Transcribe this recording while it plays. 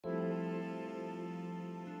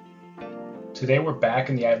Today we're back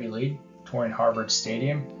in the Ivy League, touring Harvard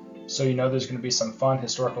Stadium, so you know there's going to be some fun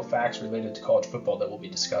historical facts related to college football that will be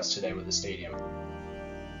discussed today with the stadium.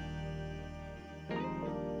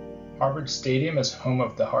 Harvard Stadium is home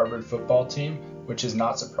of the Harvard football team, which is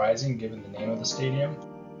not surprising given the name of the stadium.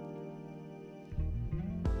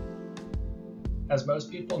 As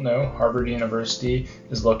most people know, Harvard University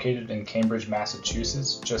is located in Cambridge,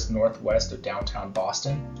 Massachusetts, just northwest of downtown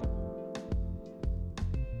Boston.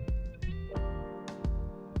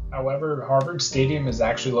 However, Harvard Stadium is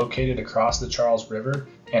actually located across the Charles River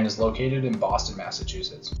and is located in Boston,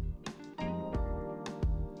 Massachusetts.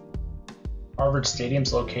 Harvard Stadium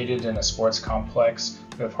is located in a sports complex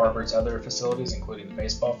with Harvard's other facilities, including the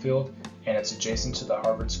baseball field, and it's adjacent to the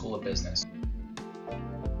Harvard School of Business.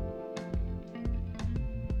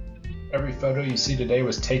 Every photo you see today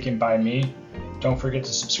was taken by me. Don't forget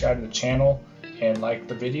to subscribe to the channel and like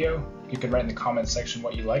the video. You can write in the comments section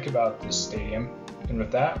what you like about this stadium. And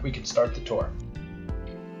with that, we can start the tour.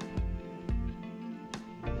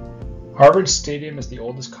 Harvard Stadium is the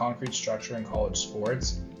oldest concrete structure in college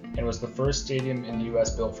sports and was the first stadium in the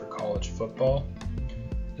US built for college football.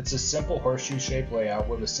 It's a simple horseshoe-shaped layout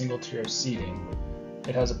with a single tier of seating.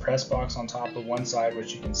 It has a press box on top of one side,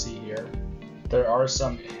 which you can see here. There are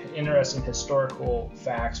some interesting historical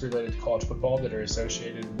facts related to college football that are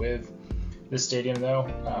associated with this stadium though.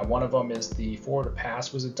 One of them is the forward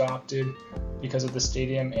pass was adopted because of the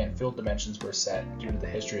stadium and field dimensions were set due to the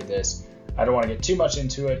history of this. I don't want to get too much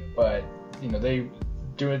into it, but they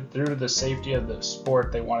do it due to the safety of the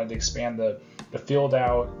sport. They wanted to expand the field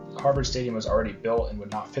out. Harvard Stadium was already built and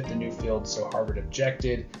would not fit the new field, so Harvard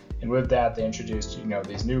objected. And with that, they introduced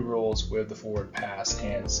these new rules with the forward pass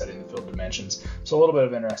and setting the field dimensions. So a little bit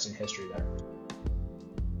of interesting history there.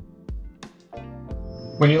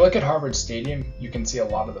 When you look at Harvard Stadium, you can see a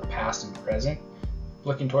lot of the past and present.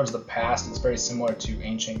 Looking towards the past, it's very similar to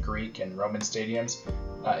ancient Greek and Roman stadiums.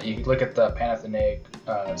 You can look at the Panathenaic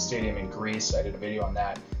Stadium in Greece. I did a video on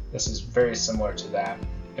that. This is very similar to that.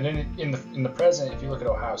 And in the present, if you look at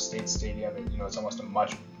Ohio State Stadium, it's almost a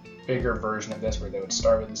much bigger version of this, where they would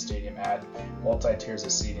start with the stadium, add multi-tiers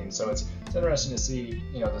of seating. So it's interesting to see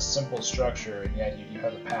the simple structure, and yet you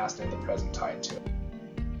have the past and the present tied to it.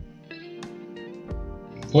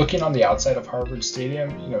 Looking on the outside of Harvard Stadium,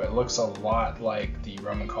 it looks a lot like the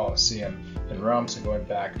Roman Colosseum in Rome, so going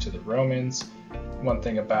back to the Romans. One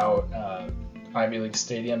thing about Ivy League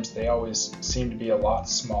stadiums, they always seem to be a lot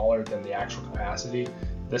smaller than the actual capacity.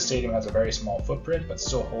 This stadium has a very small footprint, but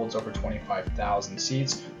still holds over 25,000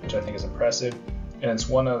 seats, which I think is impressive. And it's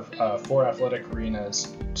one of 4 athletic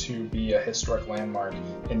arenas to be a historic landmark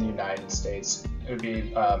in the United States. It would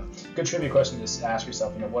be a good trivia question to ask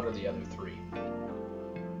yourself, what are the other 3?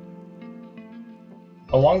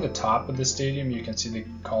 Along the top of the stadium, you can see the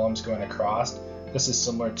columns going across. This is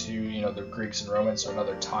similar to the Greeks and Romans, so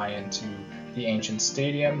another tie-in to the ancient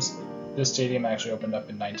stadiums. This stadium actually opened up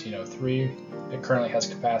in 1903. It currently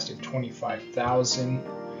has a capacity of 25,000.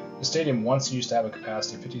 The stadium once used to have a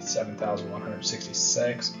capacity of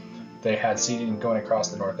 57,166. They had seating going across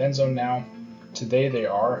the north end zone now. Today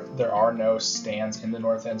there are no stands in the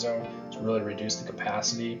north end zone to really reduce the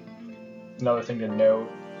capacity. Another thing to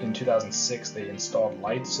note, in 2006 they installed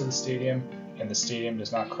lights to the stadium, and the stadium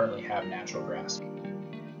does not currently have natural grass.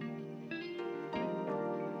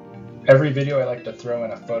 Every video I like to throw in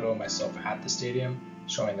a photo of myself at the stadium,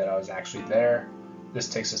 showing that I was actually there. This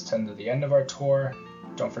takes us to the end of our tour.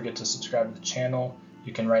 Don't forget to subscribe to the channel.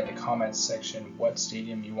 You can write in the comments section what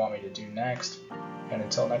stadium you want me to do next. And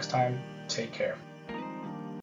until next time, take care.